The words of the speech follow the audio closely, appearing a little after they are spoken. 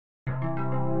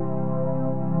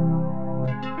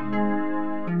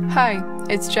Hi,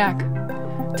 it's Jack.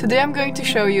 Today I'm going to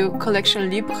show you Collection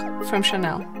Libre from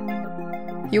Chanel.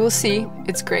 You will see,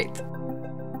 it's great.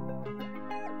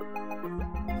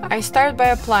 I start by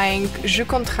applying Joues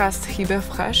Contraste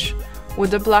Hyperfresh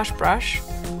with a blush brush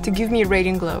to give me a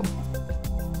radiant glow.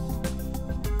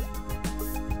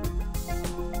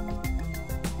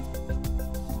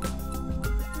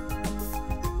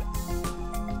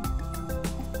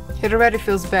 It already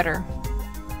feels better.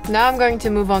 Now I'm going to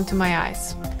move on to my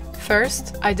eyes.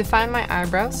 First, I define my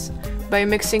eyebrows by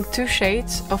mixing 2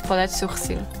 shades of Palette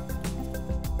Sourcils.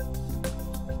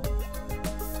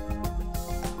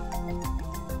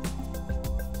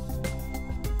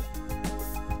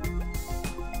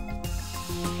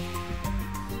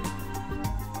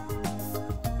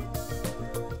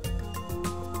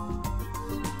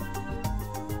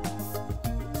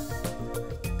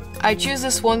 I choose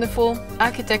this wonderful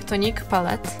Architectonic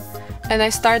palette, and I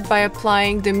start by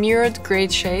applying the mirrored gray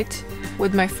shade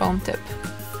with my foam tip.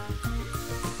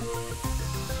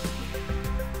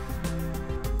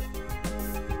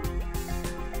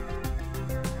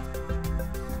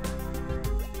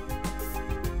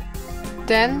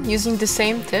 Then, using the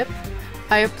same tip,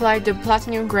 I apply the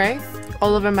platinum gray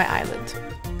all over my eyelid.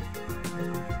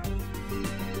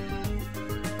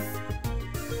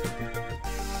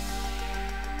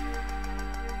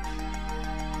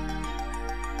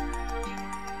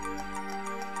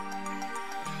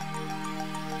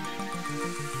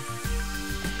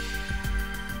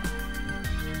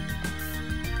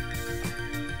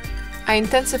 I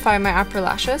intensify my upper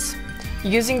lashes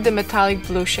using the metallic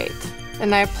blue shade,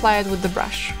 and I apply it with the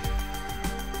brush.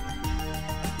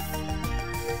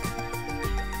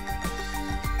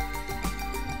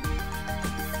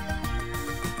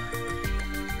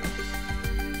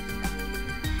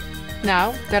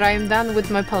 Now that I am done with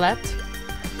my palette,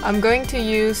 I'm going to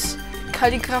use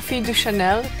Calligraphie de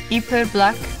CHANEL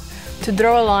Hyperblack to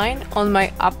draw a line on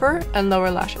my upper and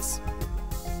lower lashes.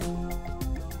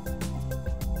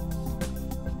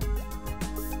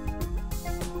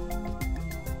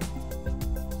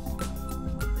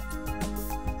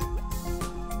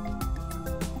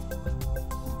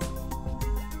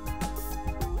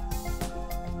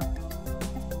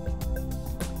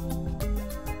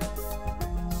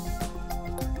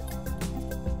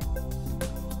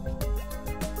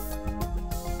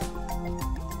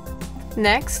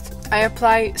 Next, I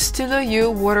apply Stylo Yeux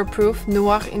Waterproof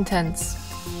Noir Intense.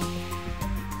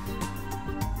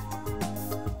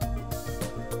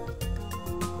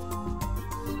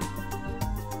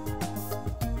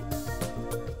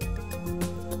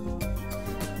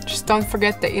 Just don't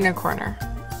forget the inner corner.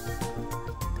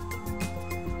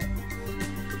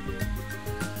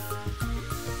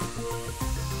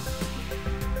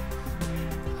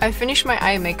 I finish my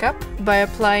eye makeup by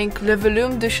applying Le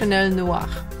Volume de Chanel Noir.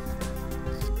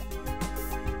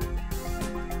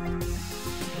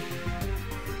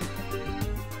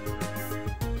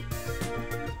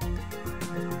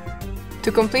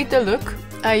 To complete the look,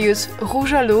 I use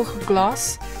Rouge Allure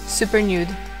Gloss Super Nude.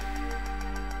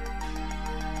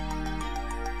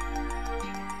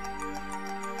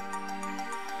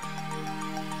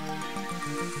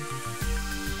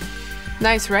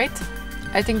 Nice, right?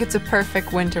 I think it's a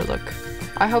perfect winter look.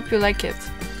 I hope you like it.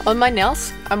 On my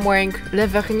nails, I'm wearing Le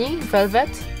Vernis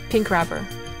Velvet Pink Rubber.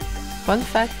 Bonne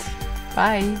fête!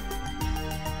 Bye!